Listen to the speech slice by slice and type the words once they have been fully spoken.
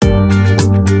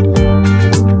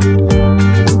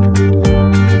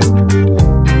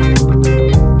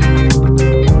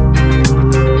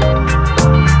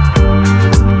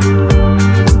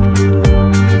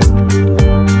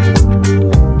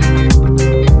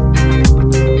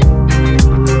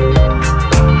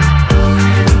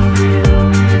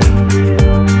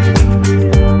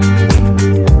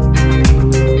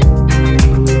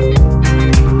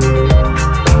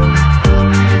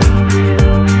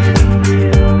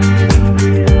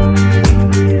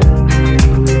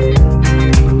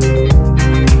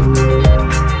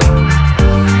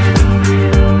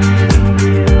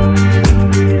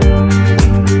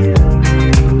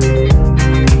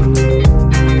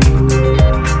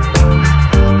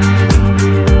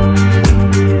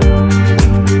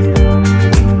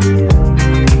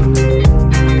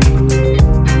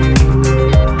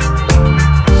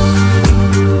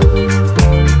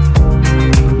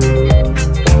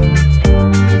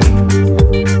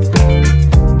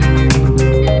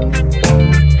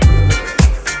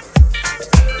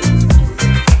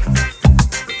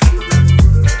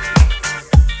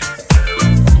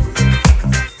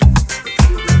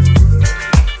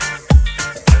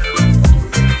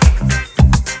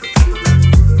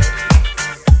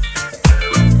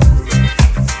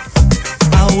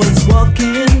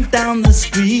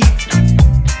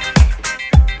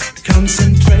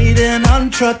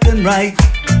feeling right.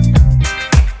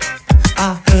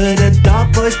 I heard a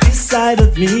dark voice beside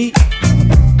of me,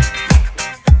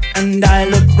 and I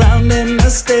looked round in a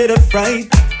state of fright.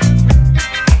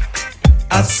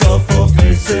 I saw four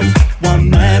faces, one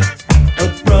man,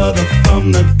 a brother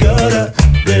from the gutter.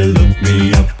 They looked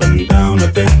me up and down a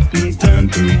bit and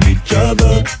turned to each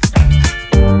other.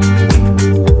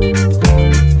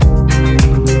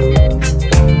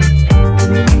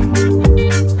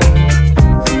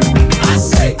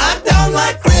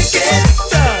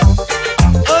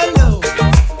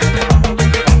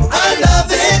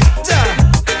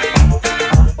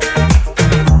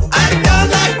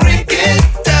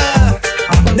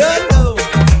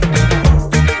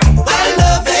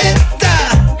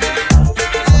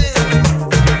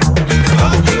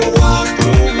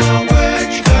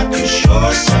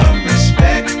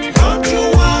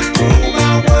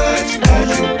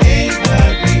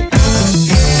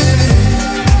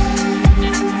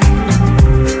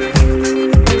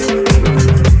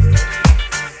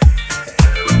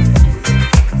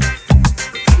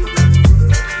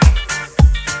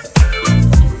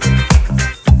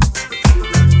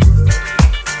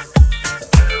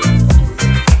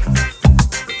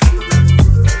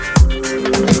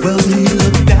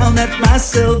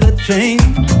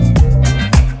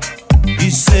 He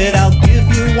said, I'll give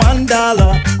you $1.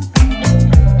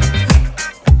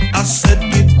 I said,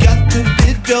 you got to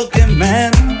be joking,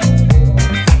 man.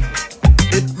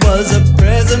 It was a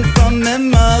present from my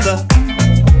mother.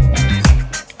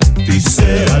 He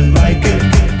said, I like it,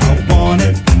 I want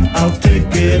it, I'll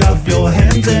take it off your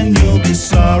hands and you'll be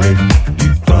sorry.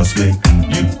 You cross me,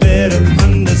 you better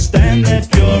understand that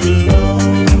you're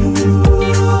alone.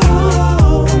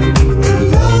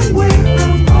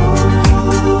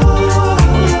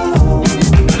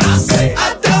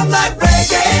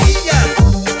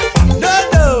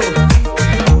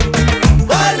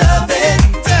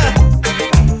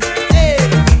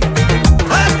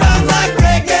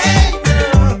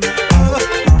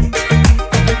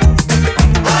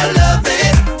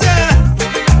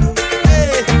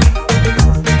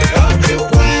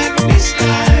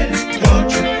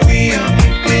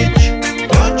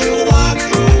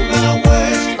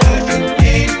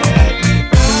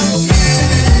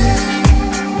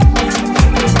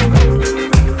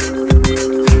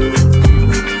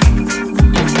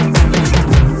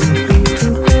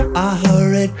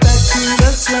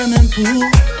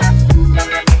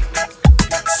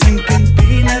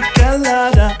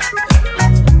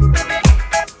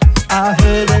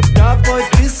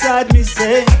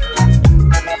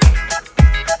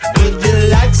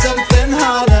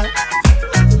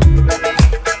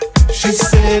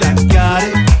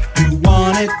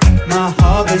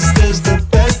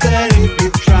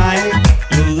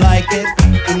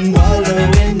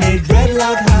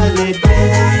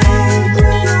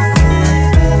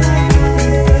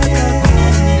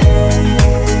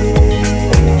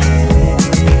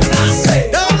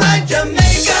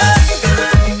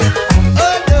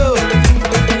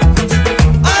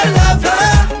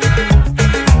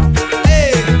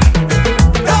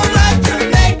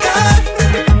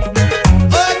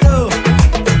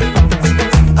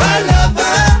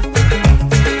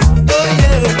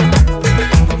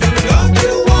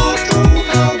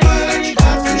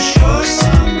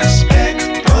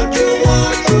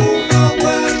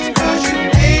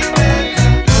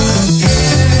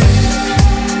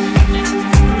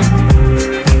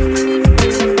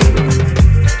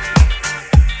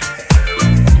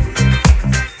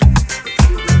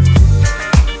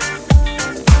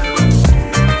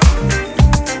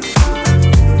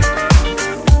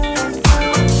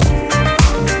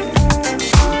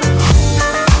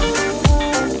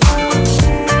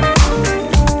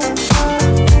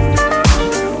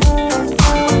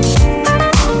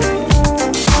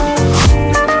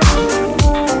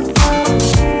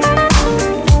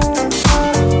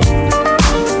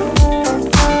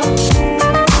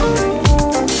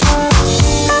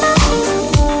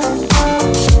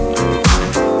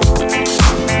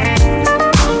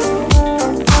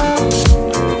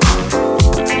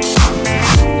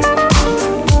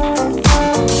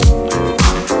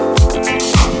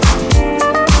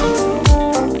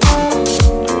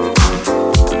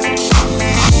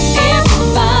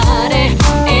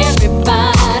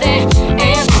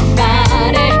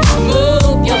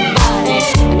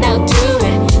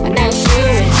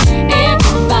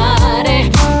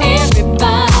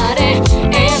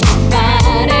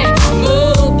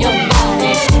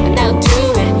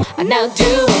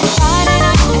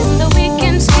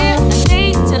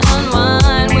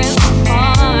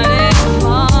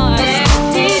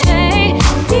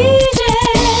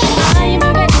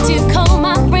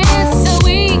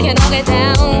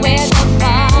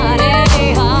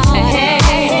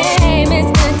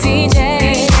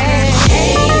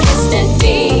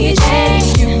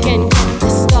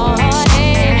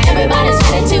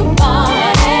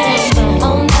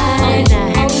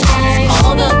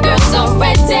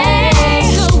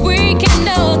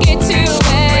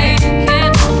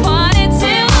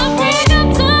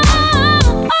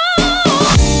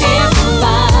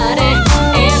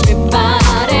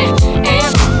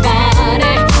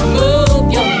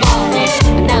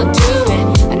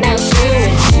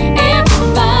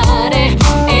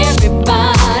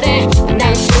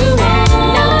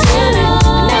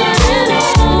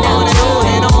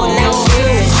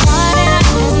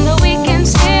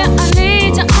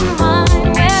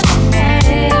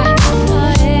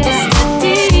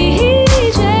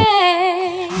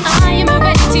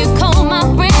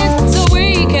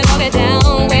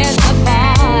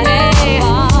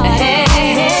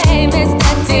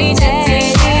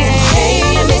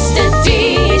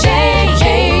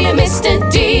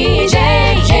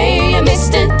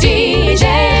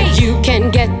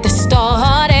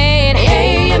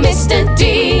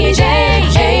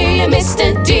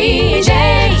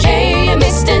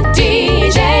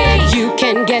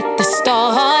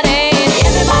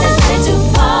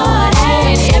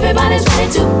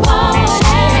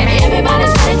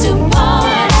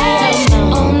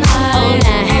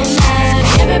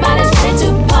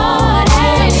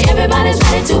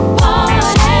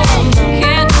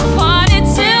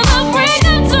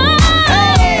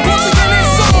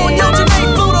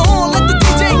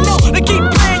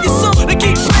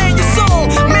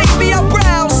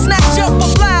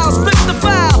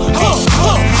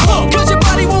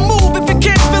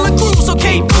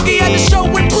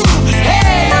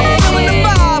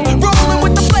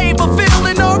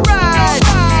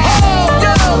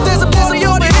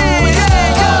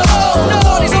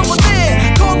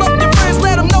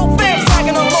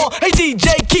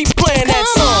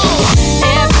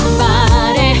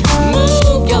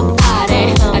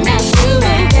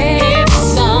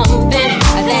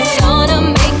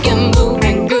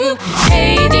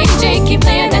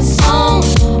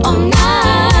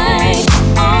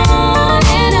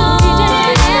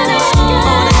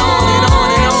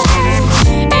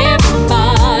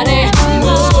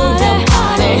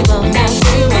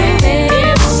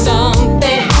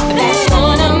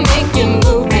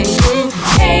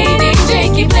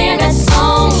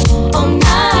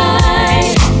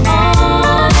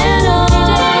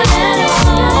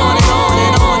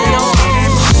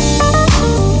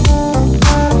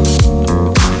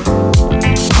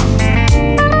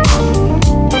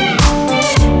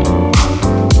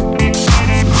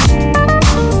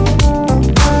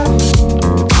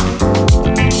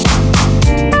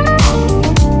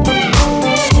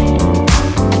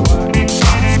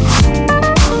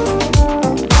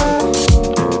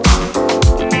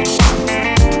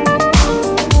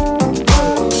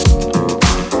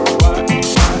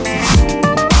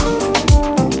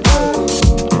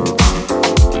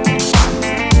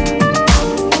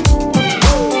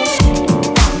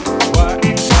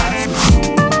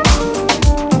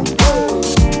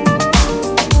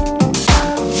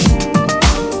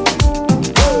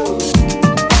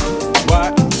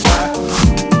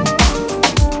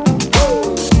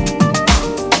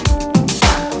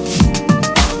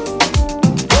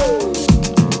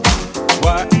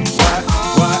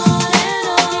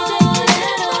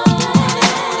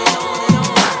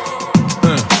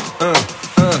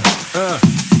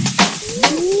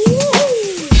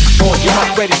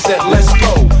 ready, set, let's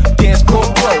go. Dance floor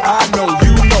flow, I know,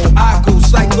 you know, I go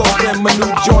psycho when my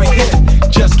new joint hit.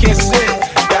 Just can't sit,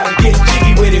 gotta get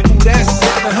jiggy with it. Ooh, that's it.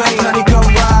 Now, honey, come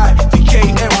ride.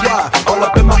 DKNY, all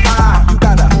up in my eye. You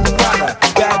got a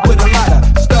bag with a lot of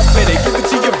stuff in it. Give it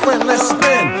to your friend, let's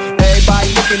spin. Everybody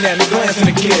looking at me, glancing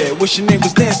a kid. Wishing they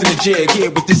was dancing a jig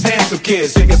here with this handsome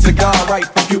kid. Take a cigar right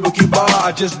from Cuba Cuba.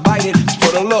 I just bite it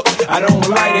for the look. I don't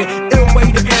light it. Ill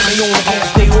way to ammo on the hand,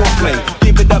 stay on play.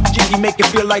 Give it up, jiggy, make it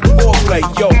feel like foreplay.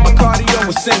 Yo, my cardio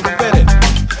is synthetic.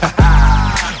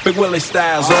 Big Willie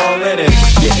Styles all in it.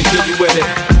 Getting jiggy with it.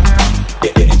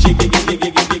 Getting jiggy, getting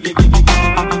jiggy with it.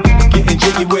 Getting jiggy, getting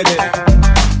jiggy with it.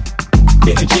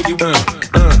 Getting jiggy, what?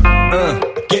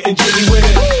 Getting jiggy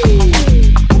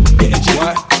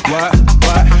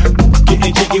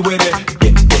with it.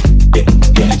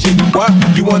 Getting jiggy, what?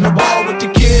 You on the ball with the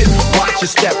kid? Watch your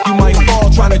step, you might fall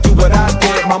trying to do what I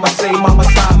did. Mama say, mama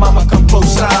side, mama come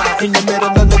close side. In the middle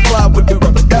of the club with the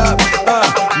rubber dub.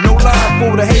 No line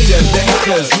for the haters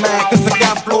mad cause I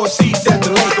got floor seats at the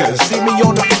Lakers. See me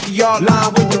on the 50-yard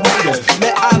line with the Raiders.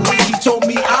 Met Ali, he told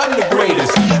me I'm the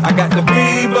greatest. I got the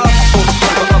fever, for the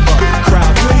flavor lover,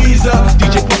 crowd pleaser.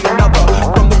 DJ play another,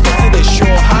 from the president,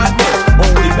 sure hotness.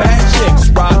 Only bad chicks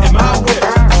riding my whip.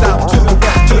 South to the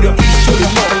west, to the east, to the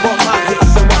north. Bump my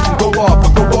hits and watch them go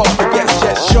off, yes,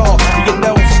 sure. You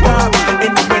know stop,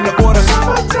 in the order.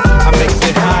 I makes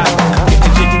it high,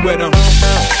 getting jiggy with them.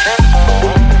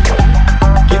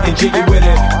 Getting jiggy with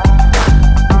it.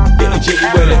 Getting jiggy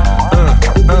with it.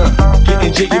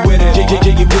 Getting jiggy with it.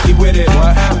 Jiggy with it.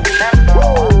 What?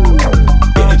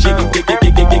 Getting jiggy,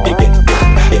 getting jiggy.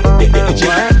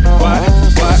 What?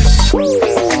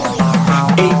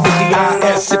 850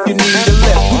 IS if you need a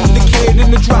lift. Who's the kid in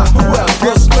the drop? Who else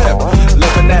will slip?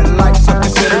 Living that life, some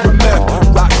consider a myth.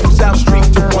 Rock from South Street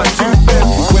to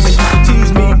 125th. Women used to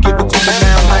tease me, give it to me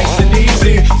now nice and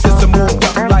easy. Since I moved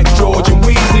up like George and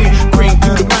Wheezy, cream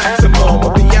to the maximum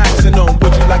of the action on.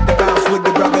 Would you like to bounce with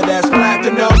the rubber that's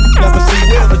platinum? Never see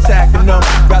Will attacking them.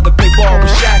 Rather play ball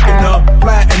with shacking them,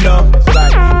 flatten them.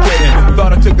 Like kidding,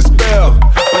 thought I took a spell,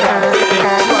 but I didn't.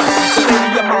 Trust, so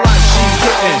lady of my life, she's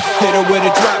hitting. Hit her with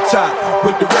a drop top,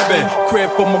 with the ribbon. Crib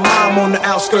for my mom on the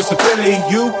outskirts of Philly.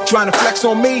 You trying to flex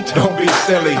on me? Don't be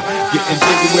silly. Getting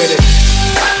jiggy with it.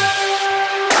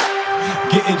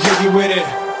 Getting jiggy with it.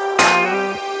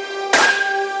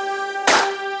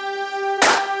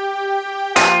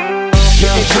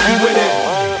 Getting jiggy with it.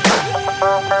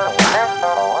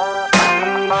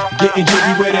 Getting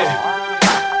jiggy with it.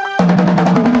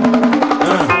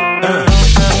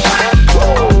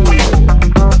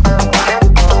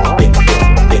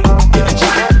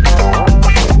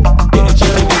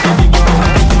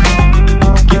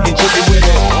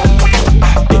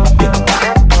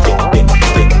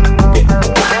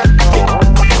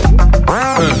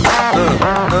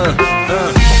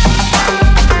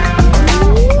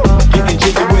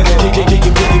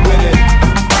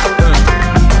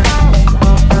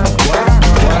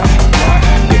 What?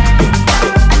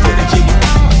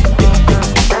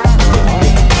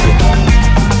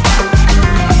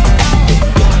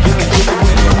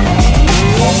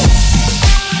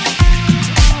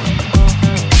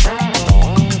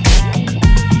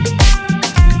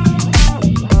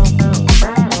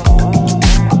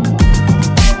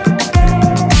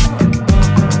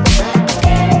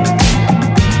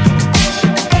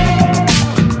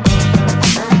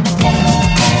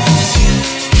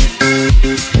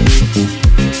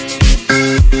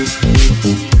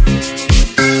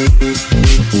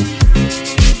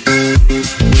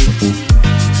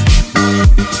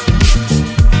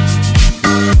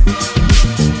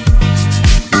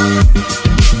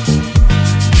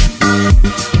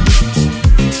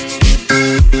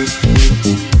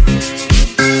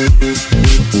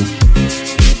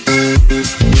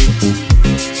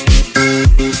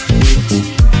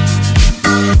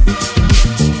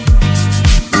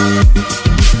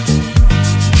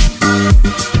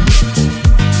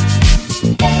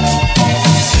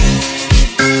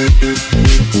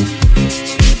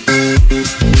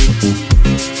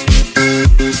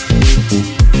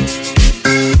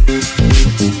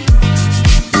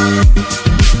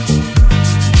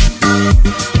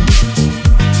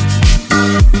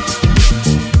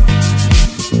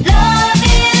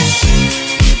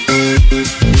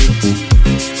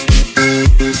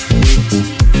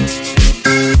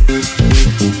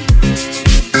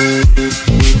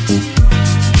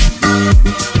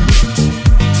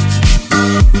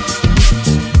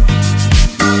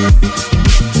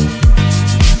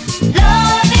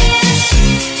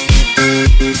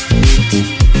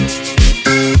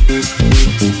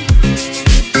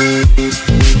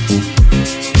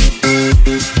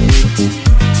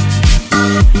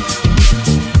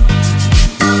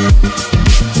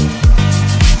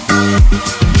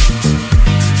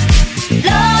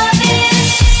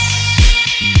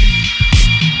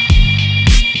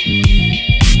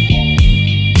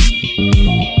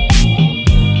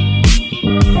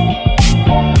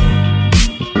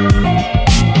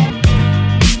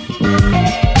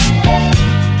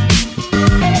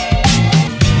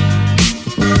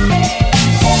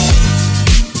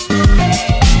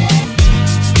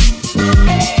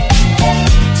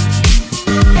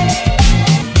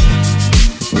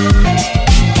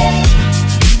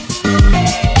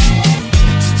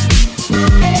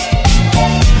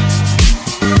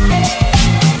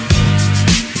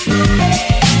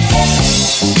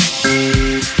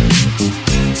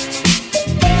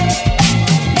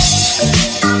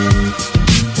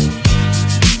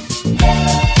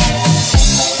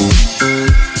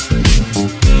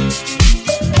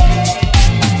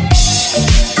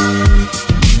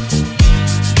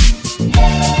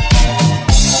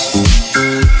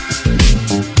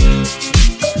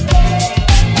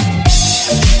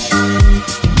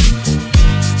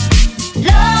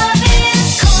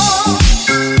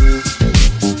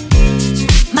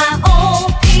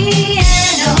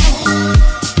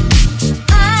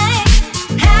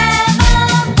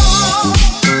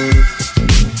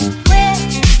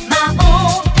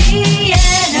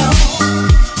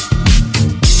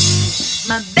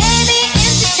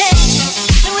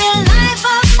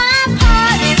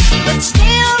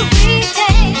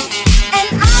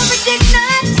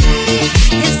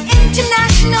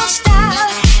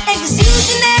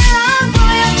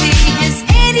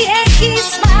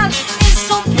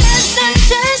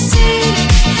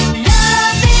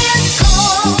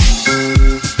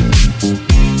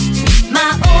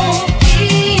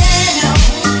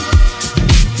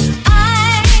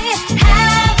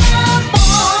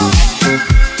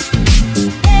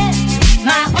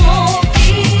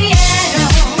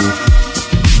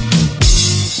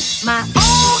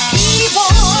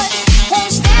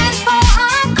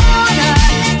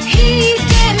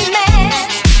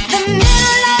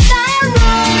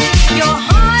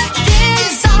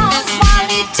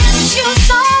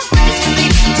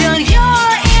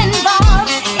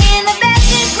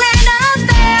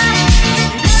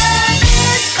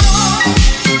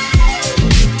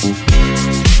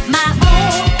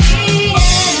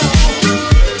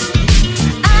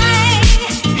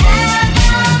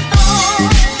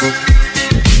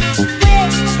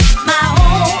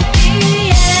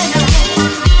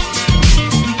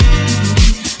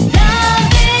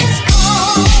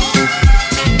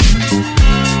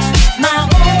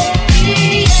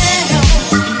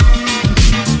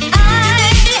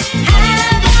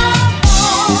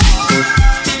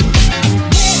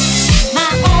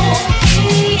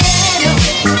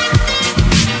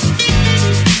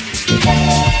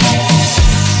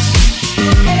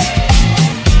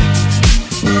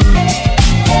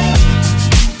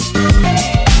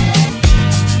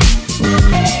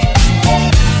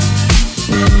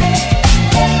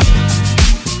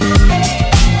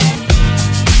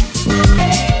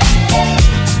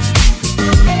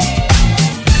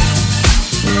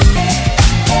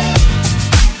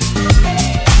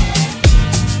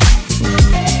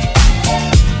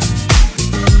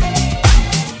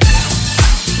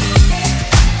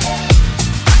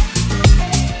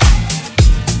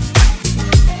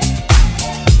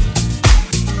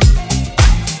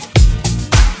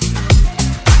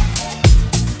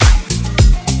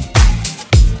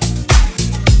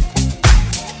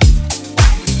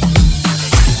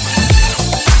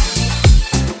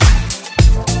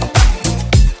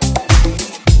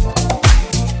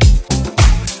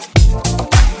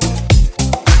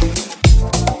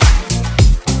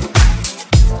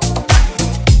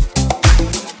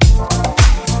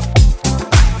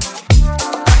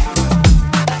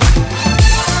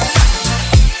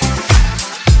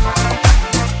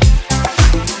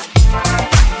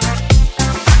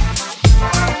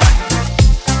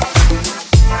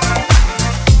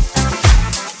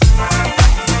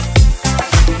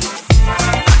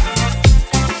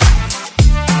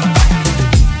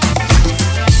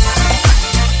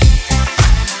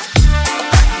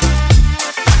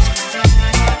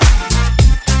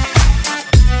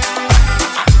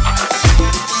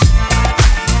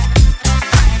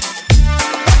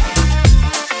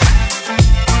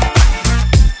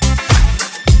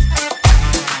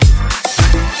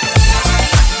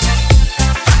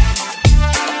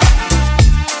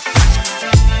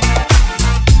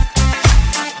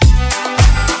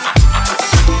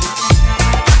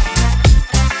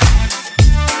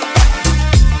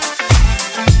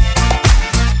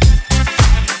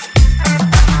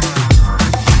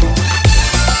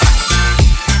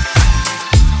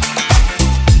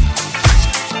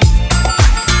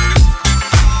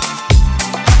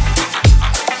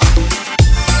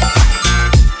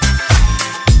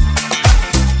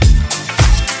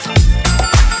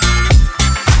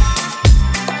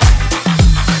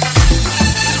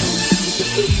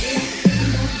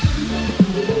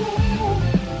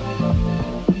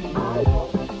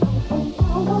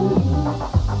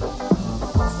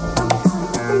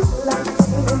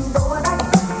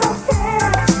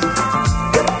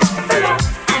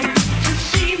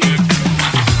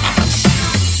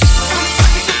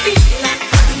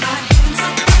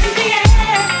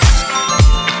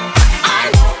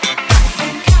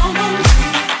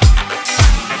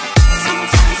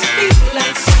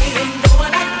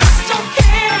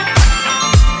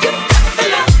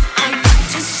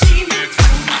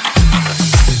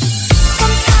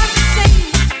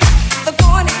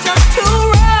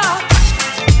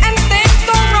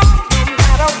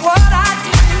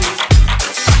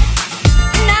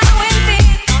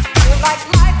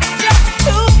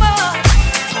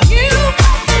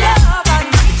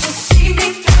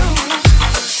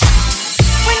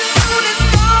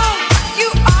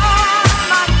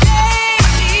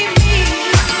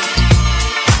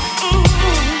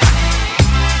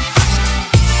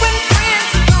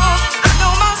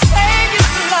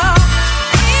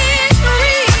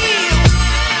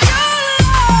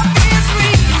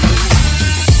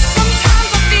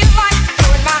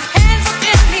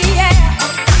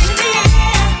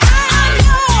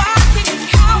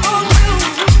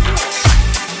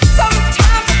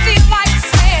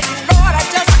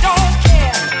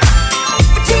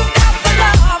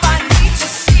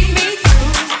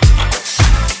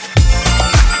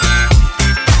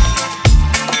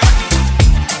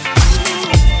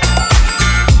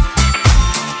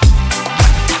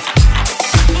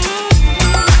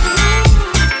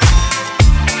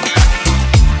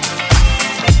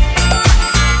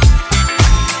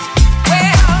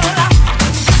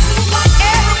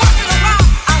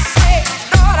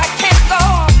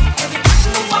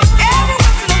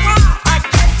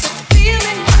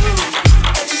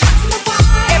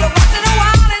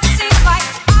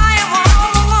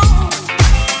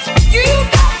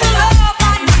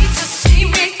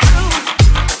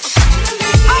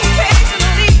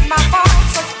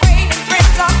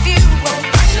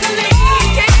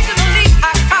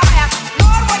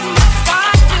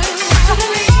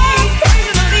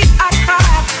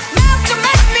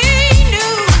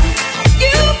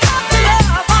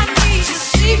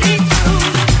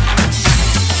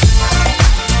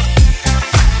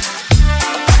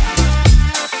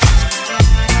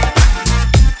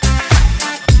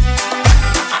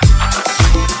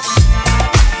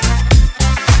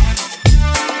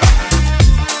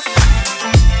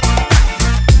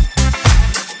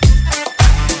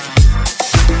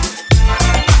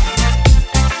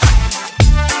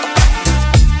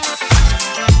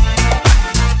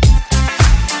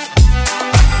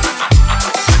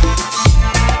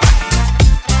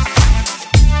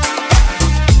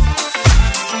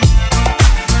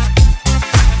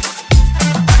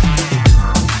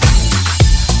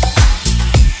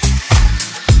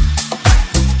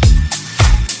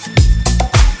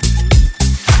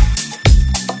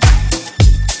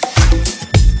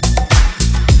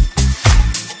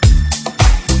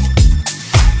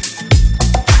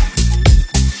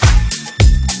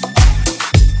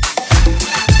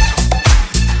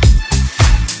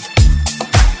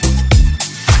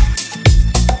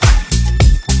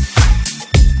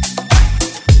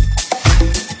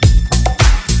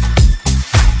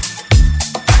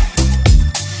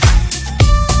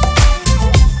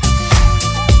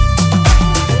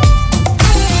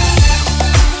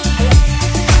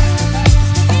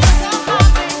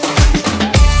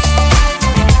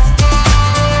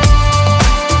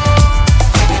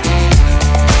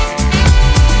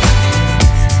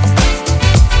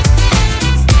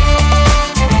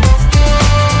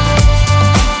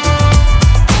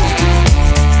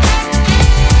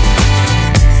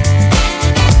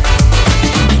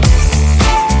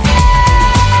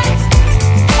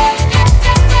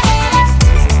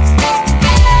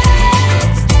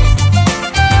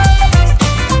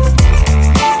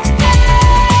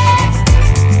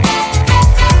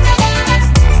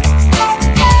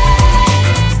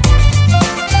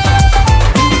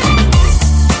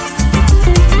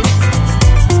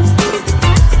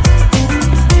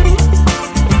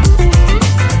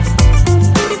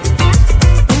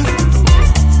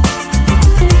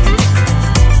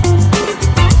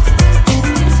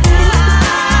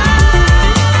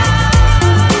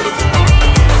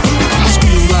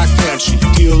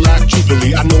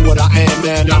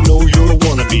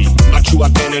 be. My true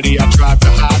identity I tried to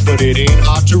hide, but it ain't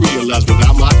hard to realize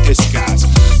without my disguise.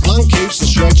 Long capes and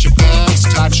stretchy pants,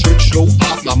 tight shirt show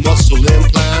off my muscle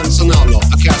implants. And I'm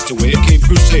a castaway, a Cape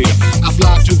Crusader. I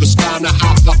fly to the sky and I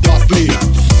hop off Darth Vader.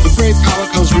 With great power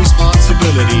comes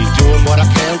responsibility, doing what I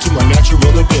can to my natural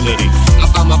ability. I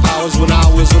found my powers when I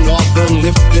was an orphan,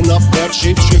 lifting up that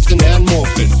shape, shifting and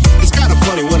morphing. It's kinda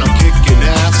funny when I'm kicking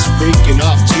ass, breaking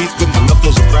off teeth with my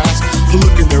knuckles of brass. The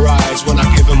look in their eyes when I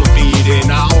give them a beating.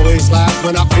 I always laugh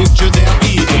when I picture their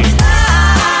beating.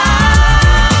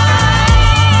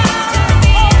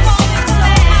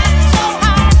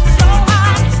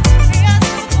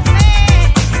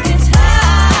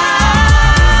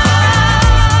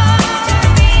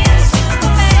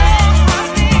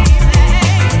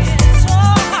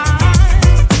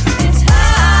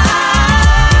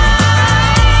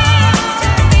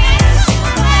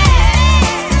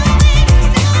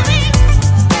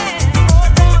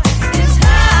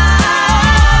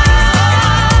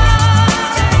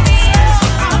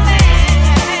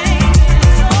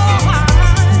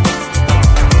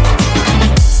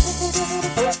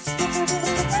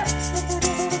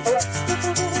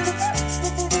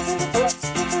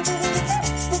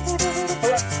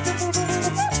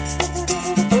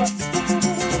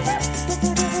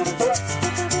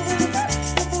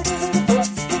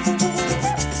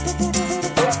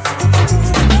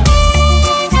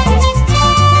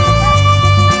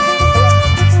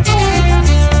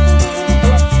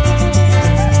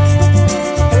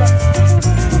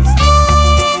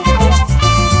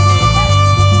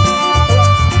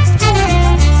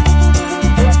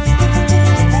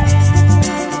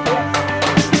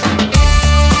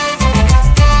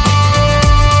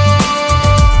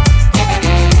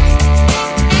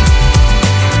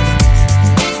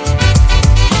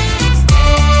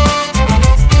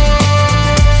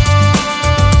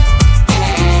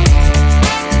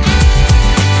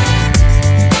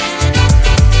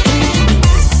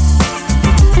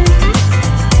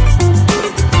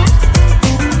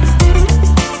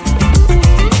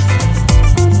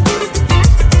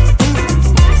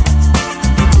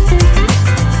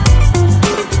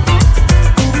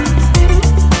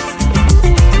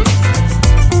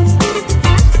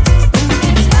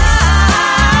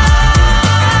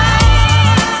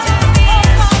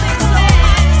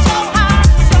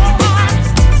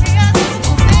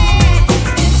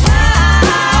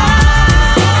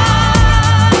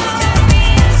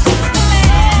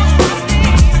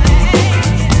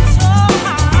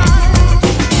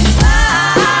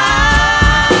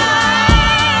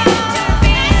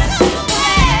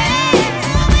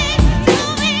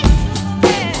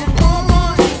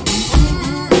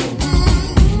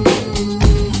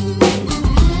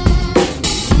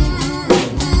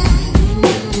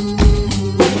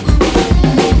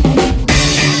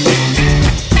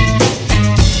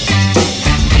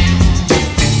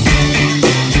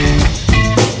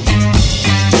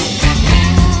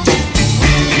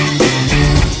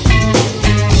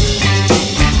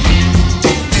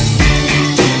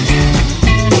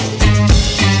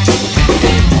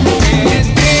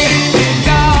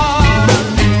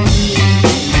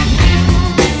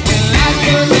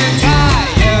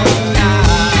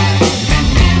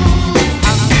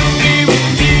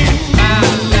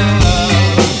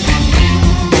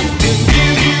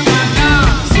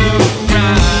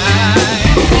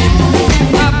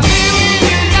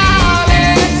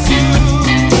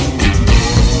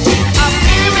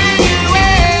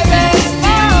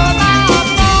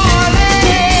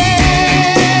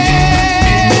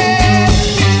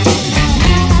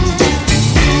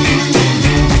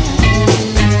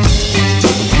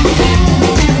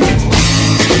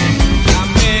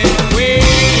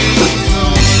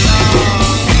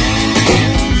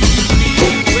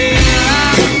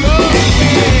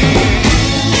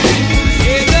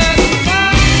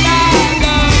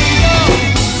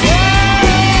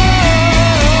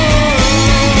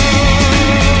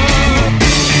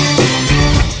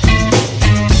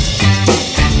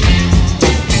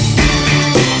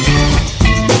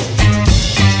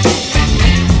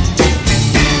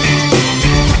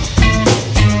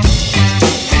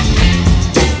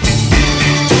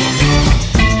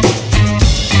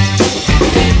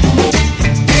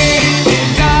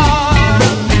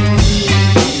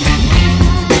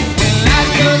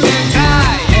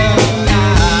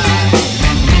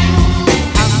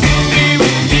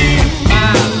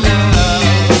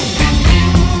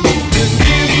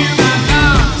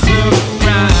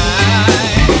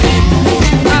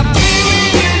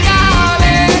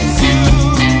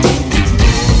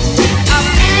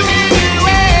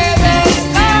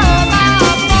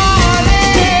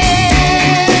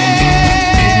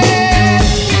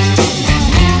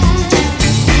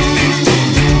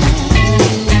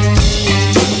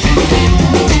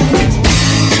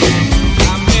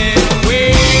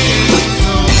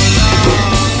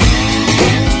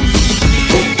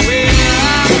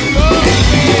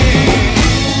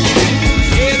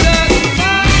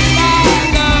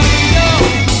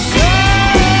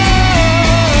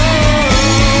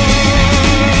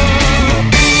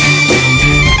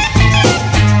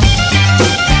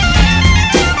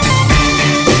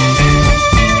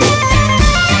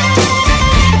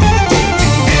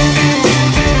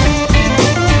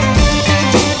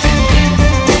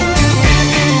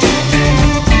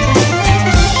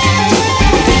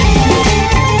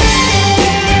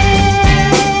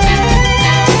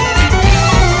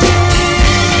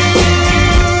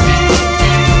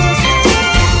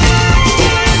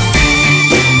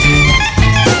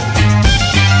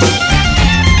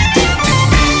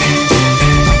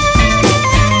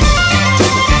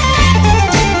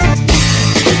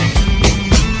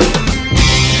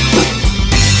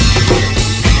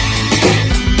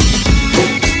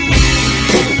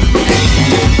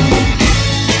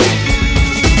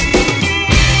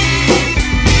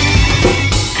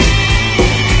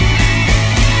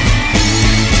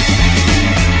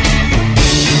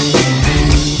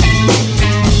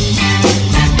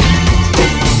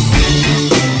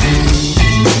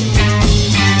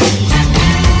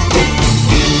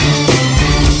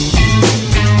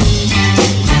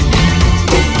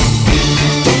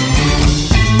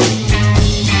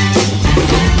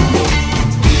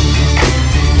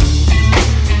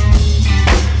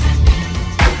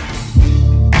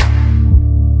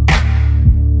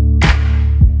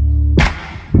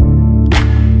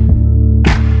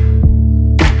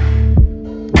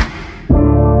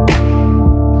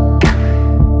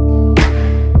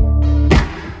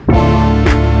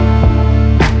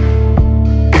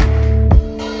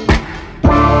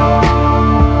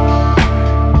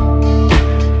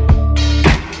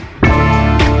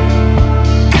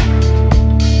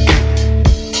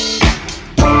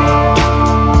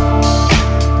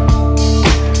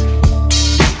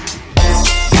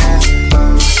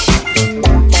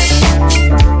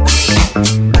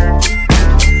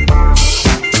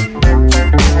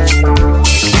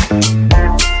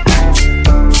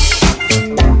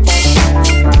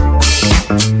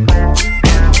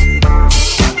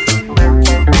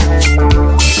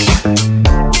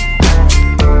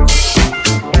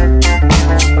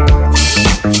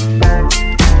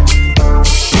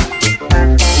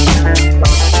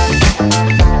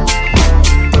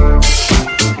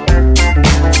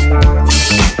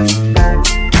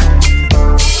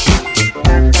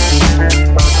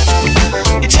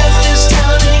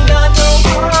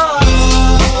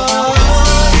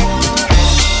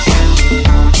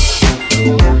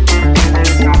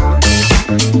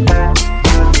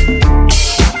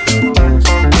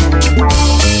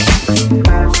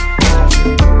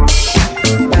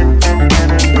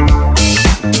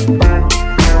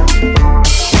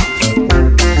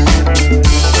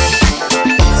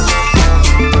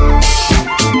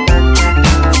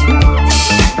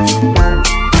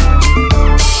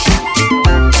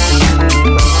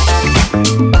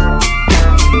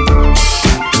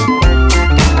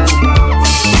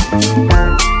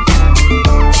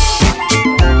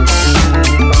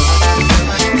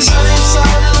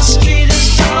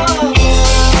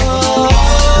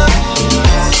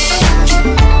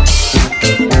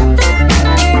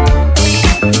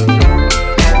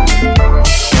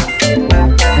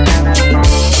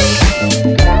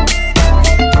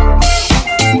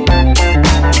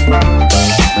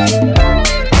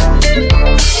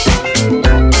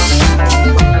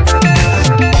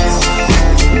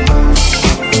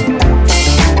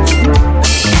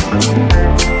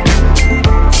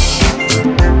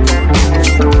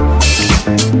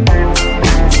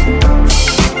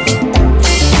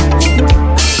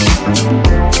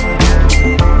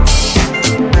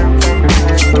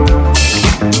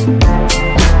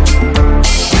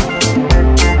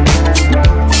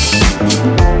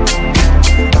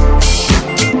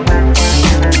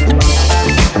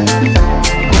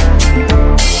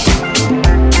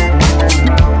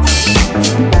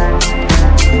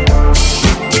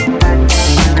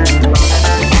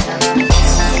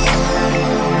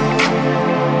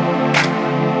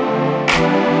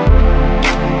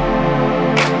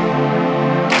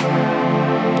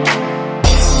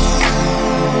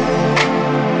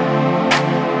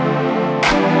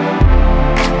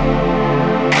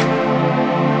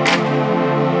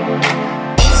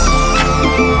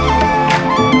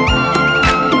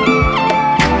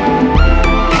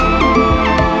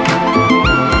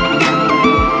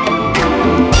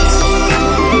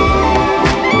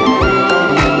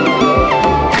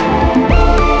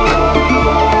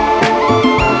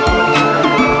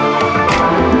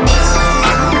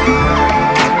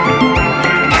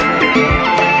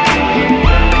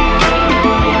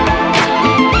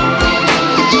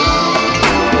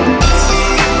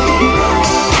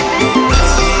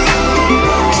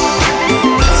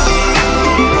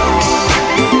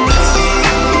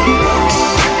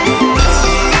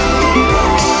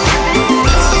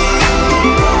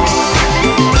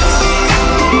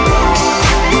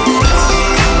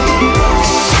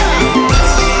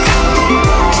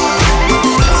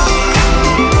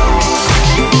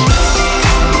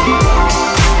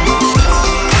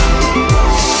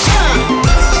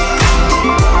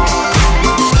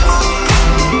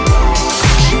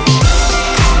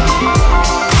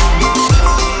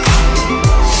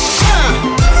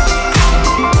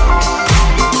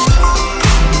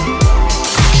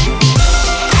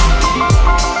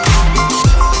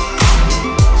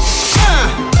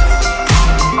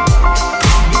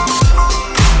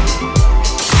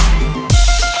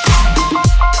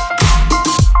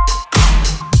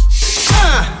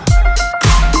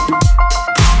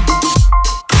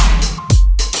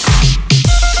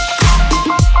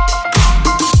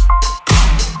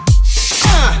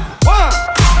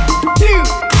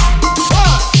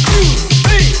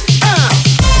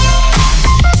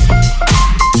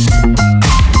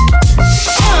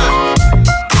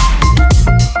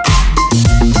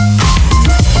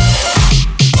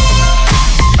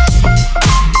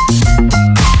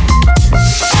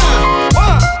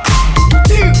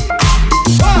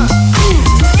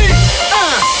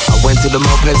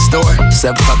 at the store,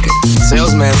 said fuck it.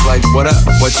 Salesman's like, what up,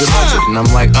 what's your budget? And I'm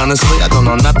like, honestly, I don't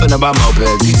know nothing about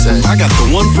mopeds. He said, I got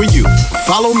the one for you.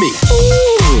 Follow me.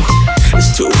 ooh,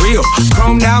 it's too real.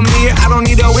 Chrome down mirror, I don't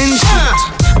need no insurance.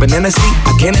 Banana seat,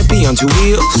 I cannot be on 2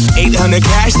 wheels. 800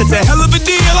 cash, that's a hell of a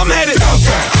deal. I'm headed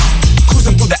downtown,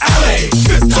 cruising through the alley.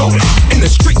 Tiptoeing in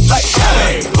the street like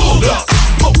ballet. Hold up,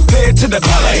 moped to the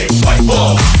valet. White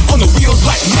wall on the wheels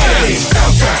like May.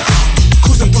 Downtown,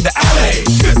 cruising through the alley.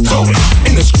 Tiptoeing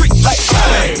in the street like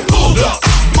ballet. Hold up,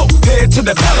 moped to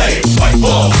the valet. White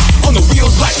wall on the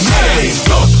wheels like May.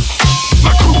 Go,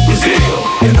 my crew is ill,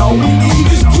 and all we need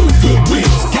is 2 good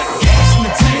wheels. Got gas in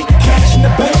the tank, cash in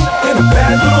the bank, and a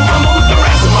bad little mama with the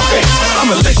rest of my face.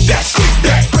 I'ma lick that, stick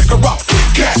that, break her off, kick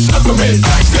cat, suck her in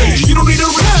backstage. You don't need a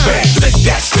wristband. Lick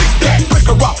that, stick that, break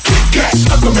her off, kick cat,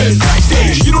 suck her in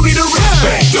backstage. You don't need a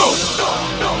wristband. Go.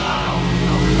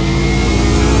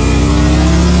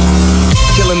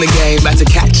 Killing the game, about to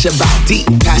catch a body.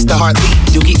 Past the heartbeat,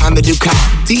 Dookie on the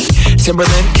Ducati.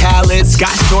 Timberland, Khaled,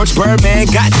 Scott Storch, Birdman.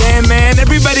 Goddamn man,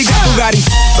 everybody got Bugatti.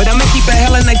 But I'ma keep a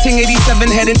hella 1987.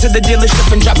 Head into the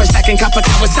dealership and drop a stack and cop a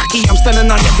Kawasaki. I'm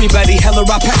stunning on everybody. Hella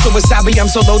raw pepper wasabi.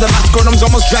 I'm so low that my scrotum's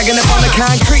almost dragging up on the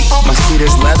concrete. My seat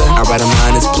is leather, I ride a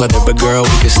mine is pleather. But girl,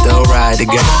 we can still ride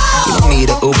together. You don't need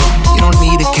an Uber, you don't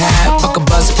need a cab. Fuck a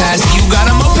bus pass, you got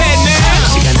a moped now.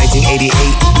 She got 1988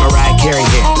 Mariah Carey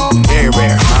hair, very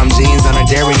rare. Mom jeans on her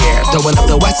derriere, throwing up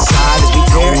the west side as we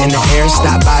tear in the air.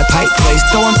 Stop by Pipe Place,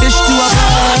 throwing fish to a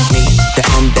me. The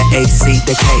M, the A, C,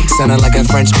 the K, sounding like a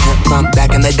French pimp from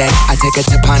back in the day. I take her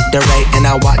to Ponderay and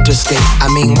I watch her skate. I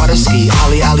mean water ski,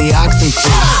 ollie oxen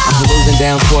free. I'm losing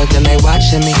down fourth and they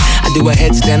watching me. I do a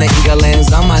headstand, an eagle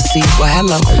lands on my seat. Well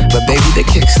hello, but baby the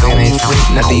kickstand ain't free.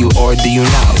 Now do you or do you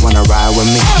not wanna ride with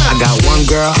me? I got one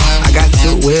girl, I got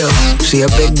 2 wheels. She a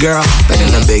big girl, that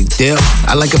ain't a big deal.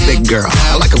 I like a big girl,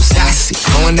 I like them sassy.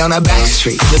 Going down that back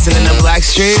street, listening to Black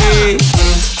Street.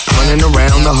 Running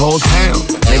around the whole town.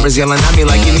 Neighbors yelling at me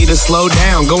like you need to slow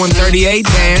down. Going 38,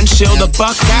 Dan, chill the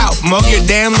fuck out. Mow your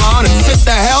damn lawn and sit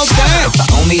the hell down. If I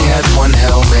only had one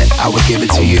helmet, I would give it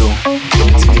to you. Give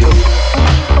it to you.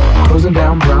 Cruising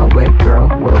down Broadway, girl,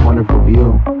 what a wonderful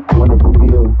view. Wonderful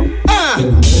view.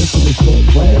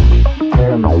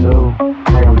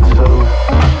 Tiramisu.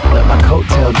 Let my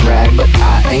coattail drag, but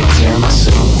I ain't tearing my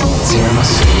suit. Tearing my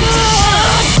suit.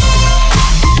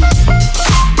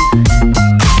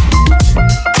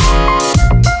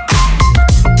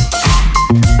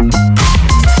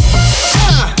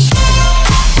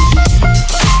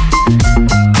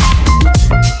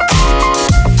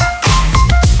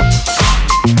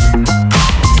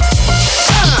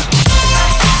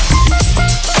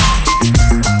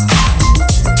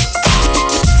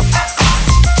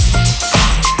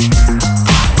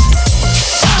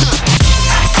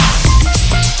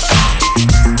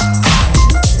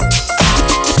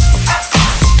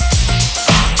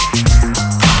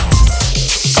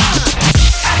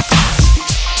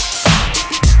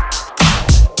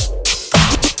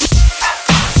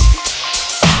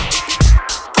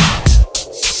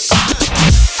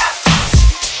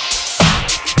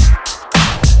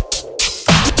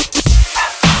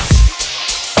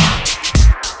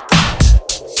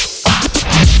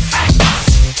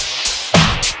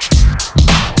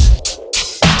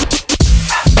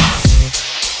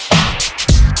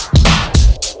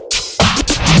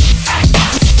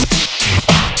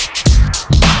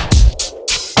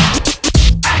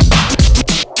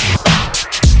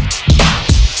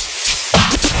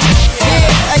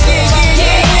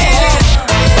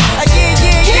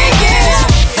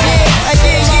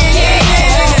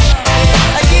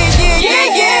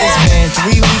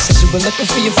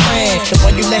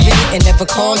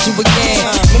 Called you again.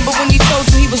 Remember when he told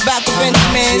you he was about to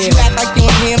Benjamins? You act like you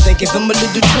and him, they give him a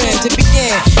little trim to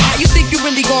begin. How you think you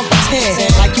really gon'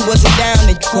 pretend like you wasn't down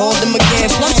and you called him again?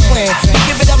 Plus when you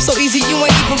give it up so easy, you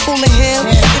ain't even fooling him.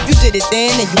 If you did it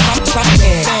then you pop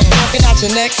in. Walking out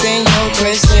your neck saying you're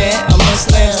Christian, a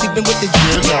Muslim, sleeping with the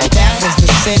Jew. That was the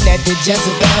sin that did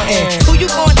Jezebel in. Who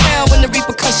you gon' tell when the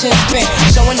repercussions spin?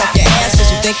 Showing up your ass cause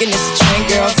you thinking it's a trend,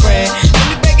 girlfriend. Let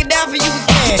me break it down for you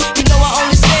again. You know I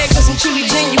only said cause I'm truly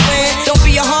genuine. Don't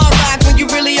be a hard rock when you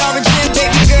really are a gem,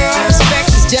 baby girl. Respect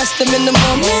is just the minimum.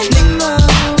 Nigga,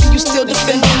 you still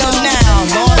defending them now.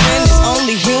 Lauren is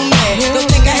only human. Don't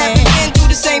think I haven't been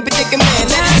through the same predicament.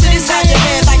 Let it sit inside your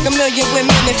head like a million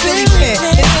women in Philly pen.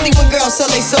 It's silly when girls sell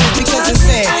their souls because it's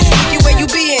sin. Look at where you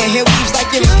be in. Hair weaves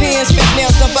like Europeans. Fake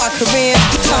nails done by Koreans.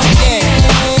 Come again.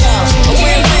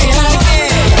 Win, come again.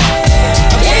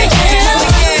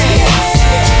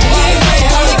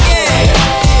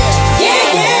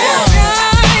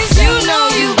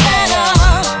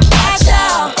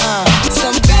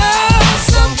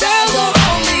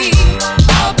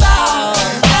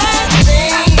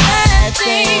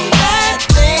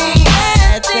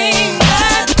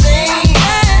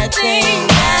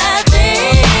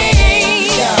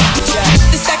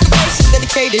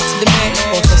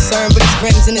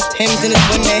 M's and his Timbs and his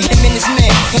women, him and his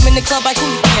men. Come in the club like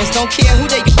hooligans, don't care who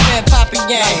they defend. Poppin'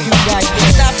 Yang, you got it.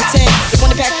 Stop pretend. The one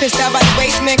that pack pissed out by the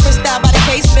basement, crissed out by the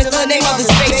casement. Till the name of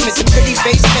this basement, the pretty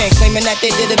basement, claiming that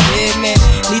they did a bid, man.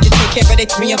 Need to take care of their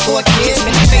 3 and 4 kids. Man,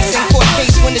 the face in court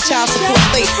case when the child support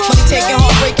late. Money taking,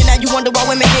 heartbreaking. Now you wonder why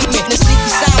women hate me. The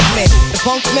sneaky silent man, the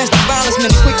punk domestic violence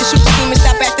man, the quick to shoot the team and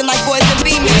stop acting like boys and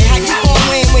be men. How you gon'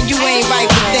 win when you ain't right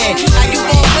within? How you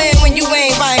gon' win when you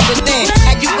ain't right within?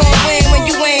 How you gon' win when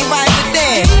you ain't right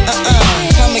within?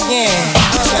 Come again.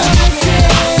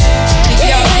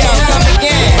 Yo, come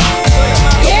again.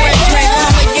 Red Drake,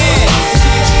 come again.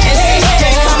 And Six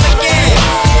Drake, come again.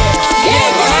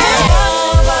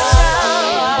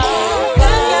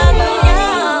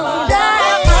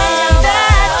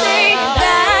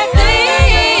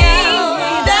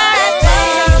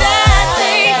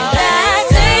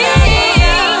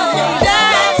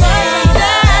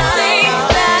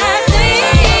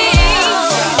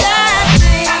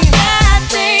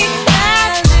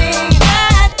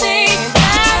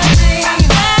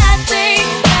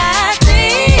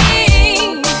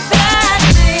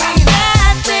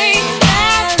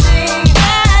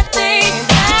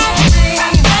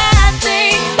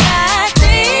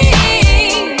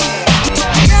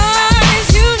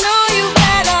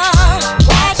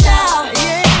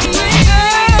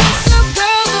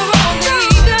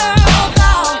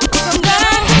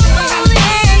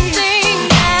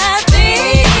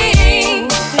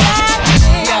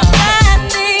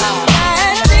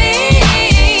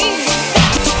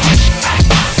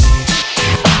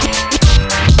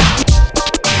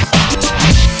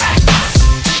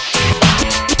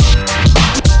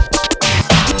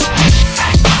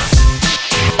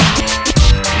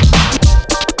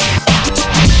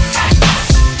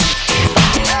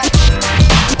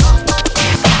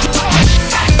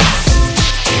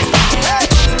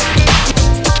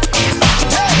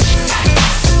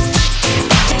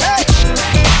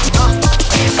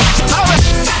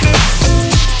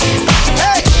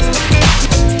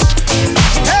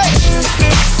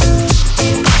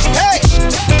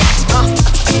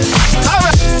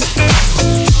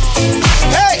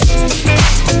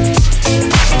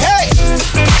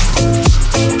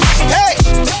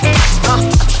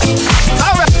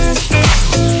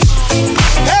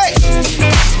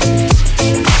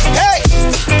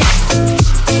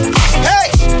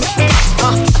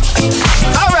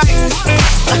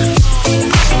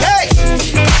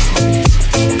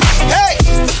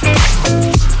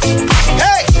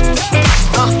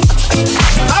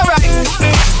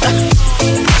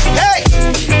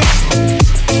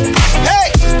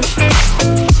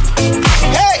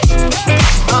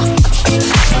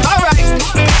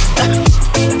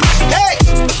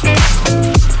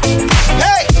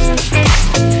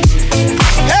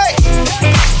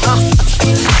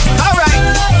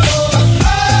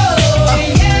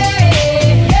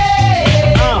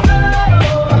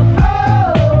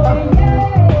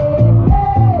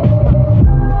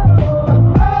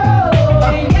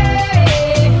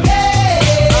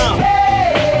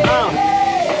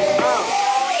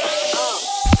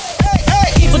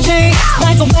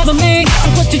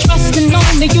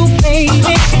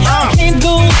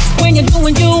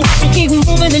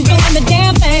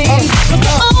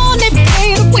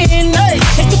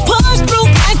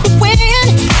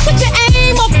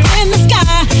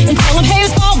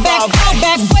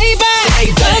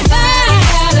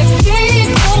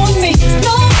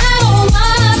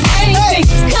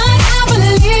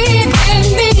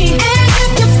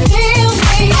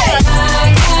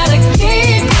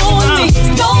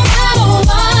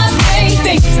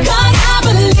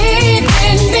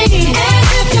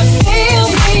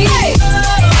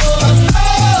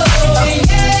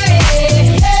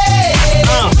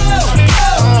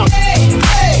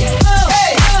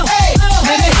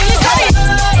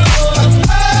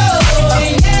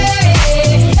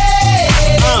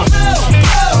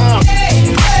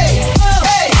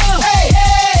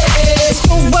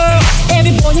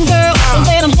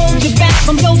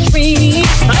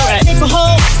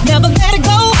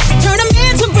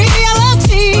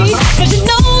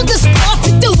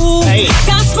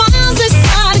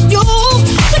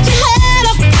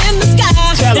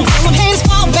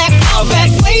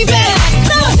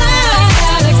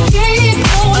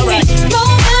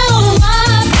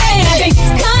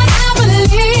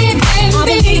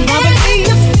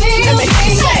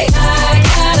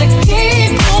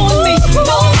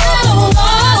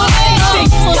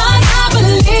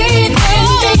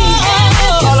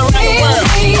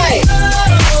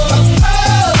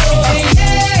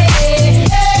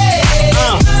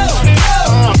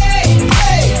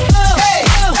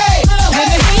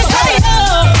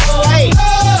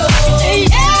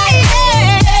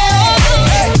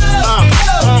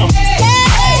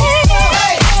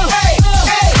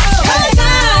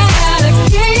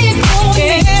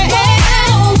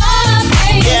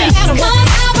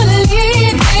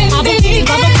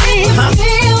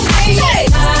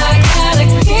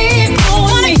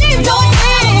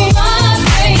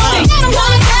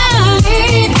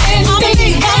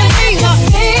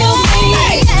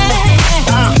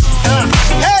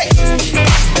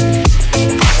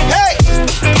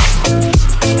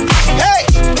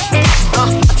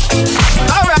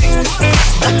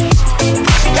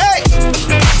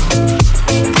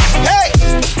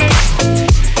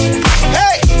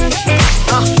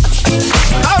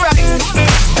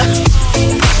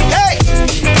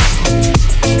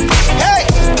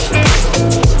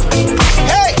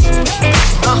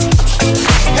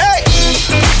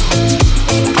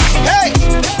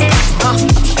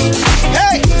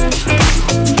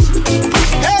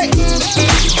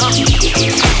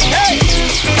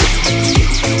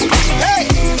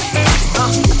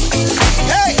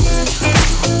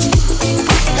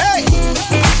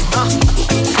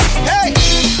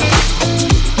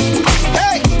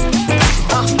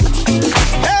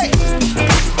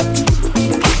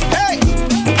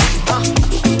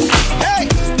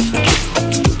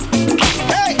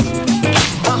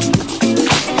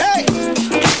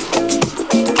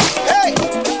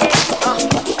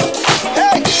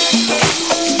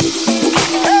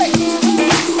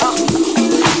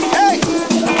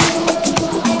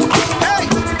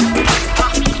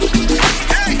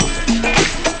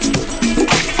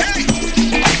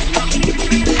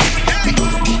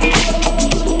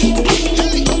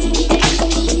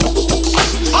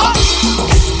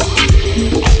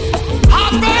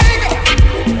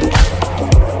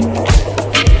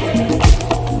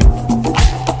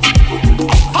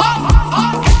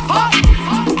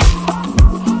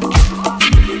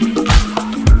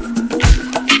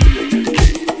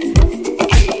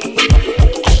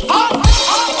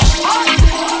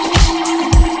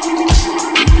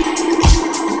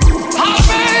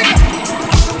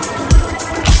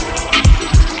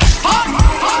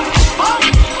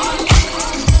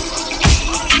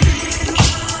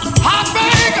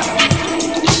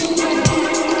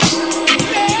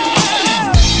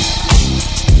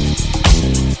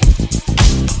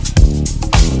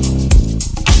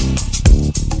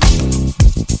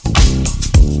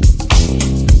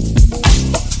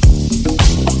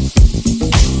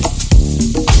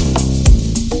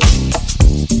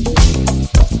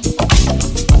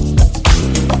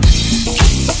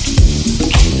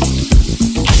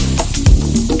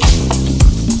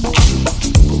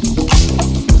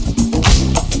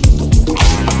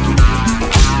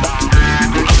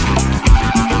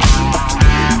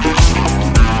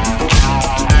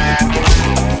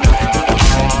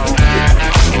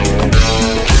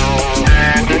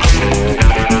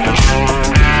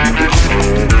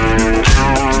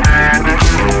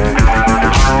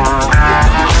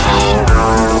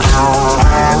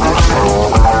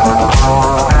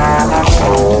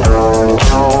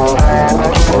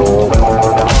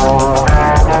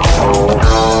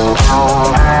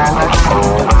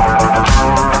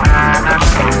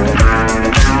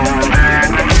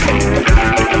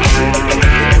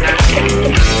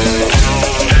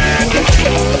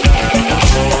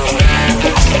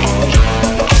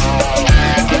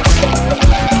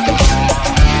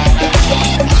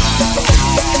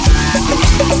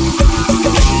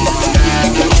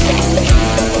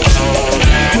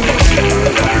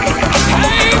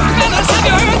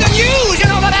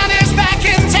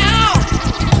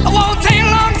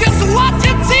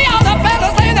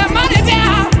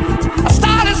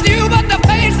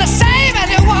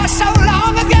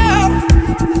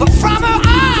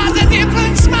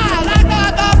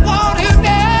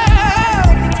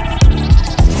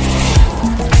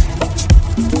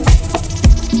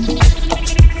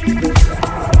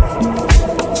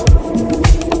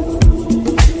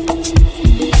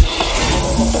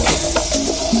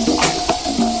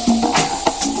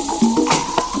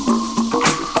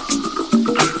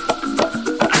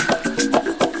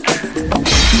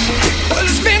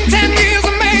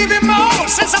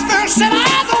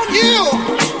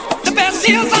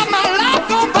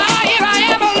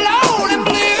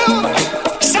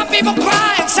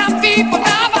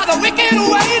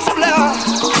 grace of love.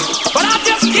 But I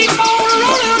just keep on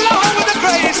rolling along with the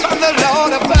grace from the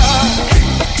Lord above.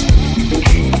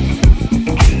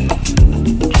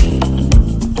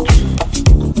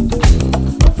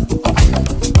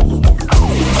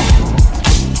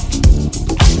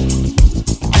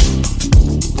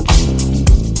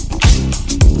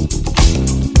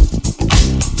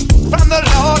 From the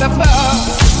Lord above.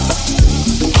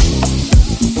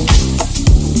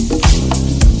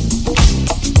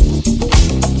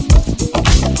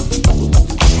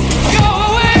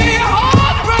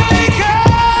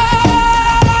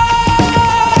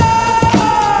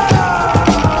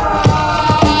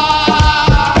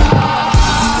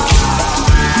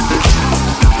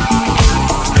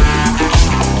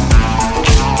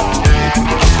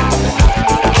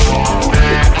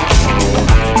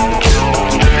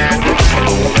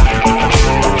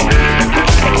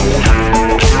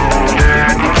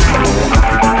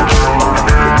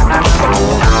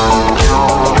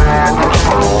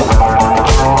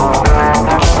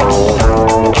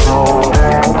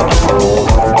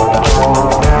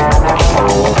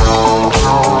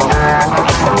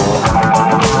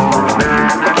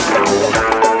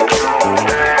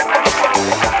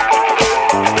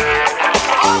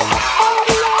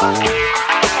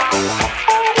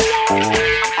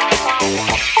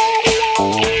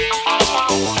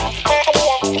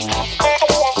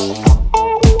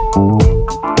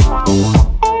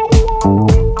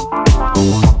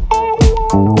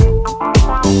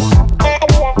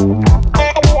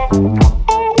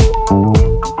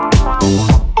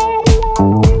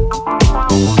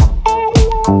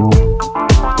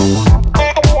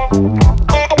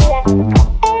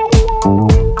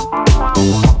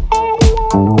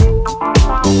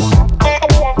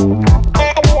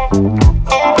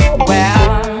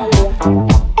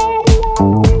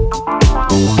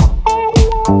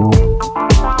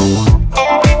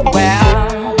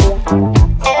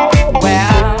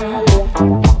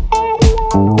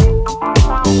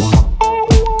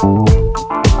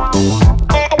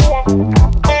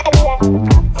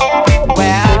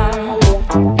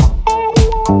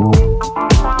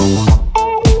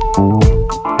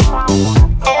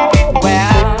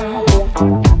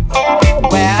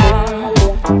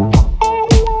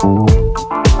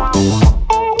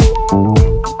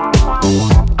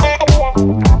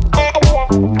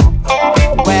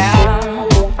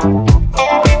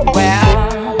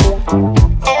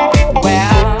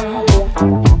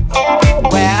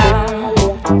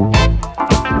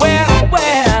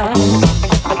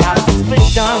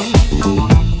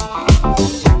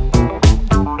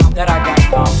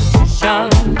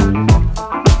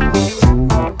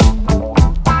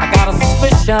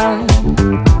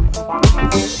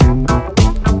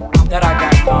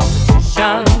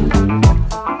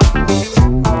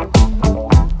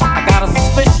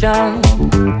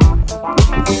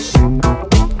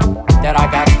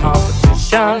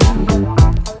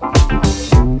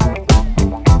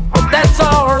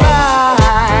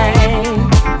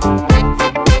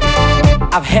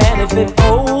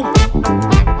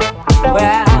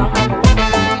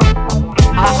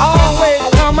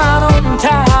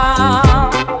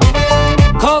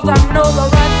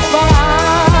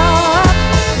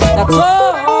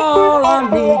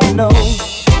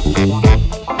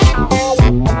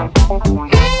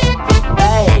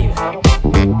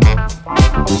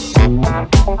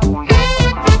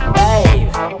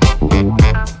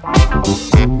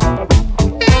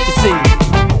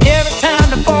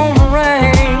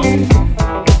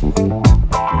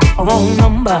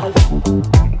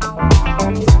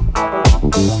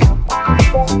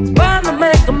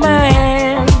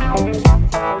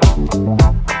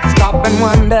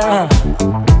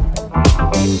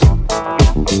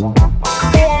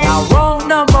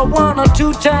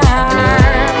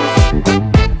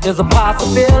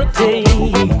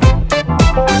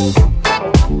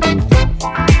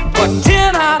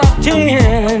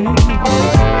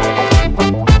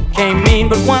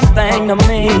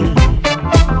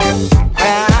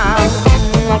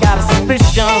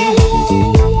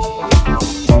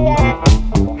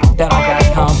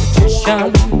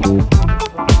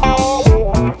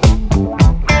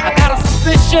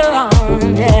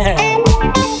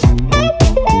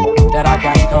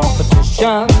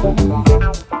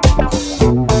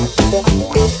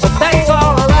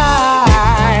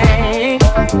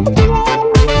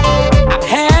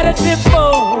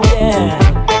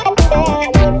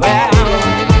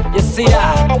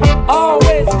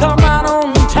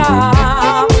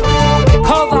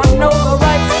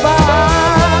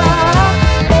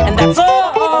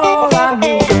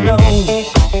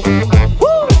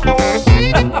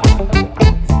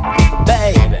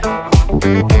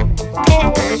 Baby.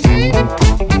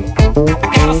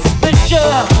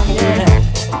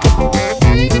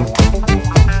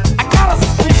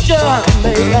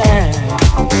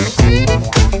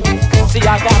 See,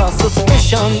 I got a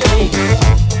suspicion,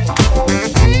 baby.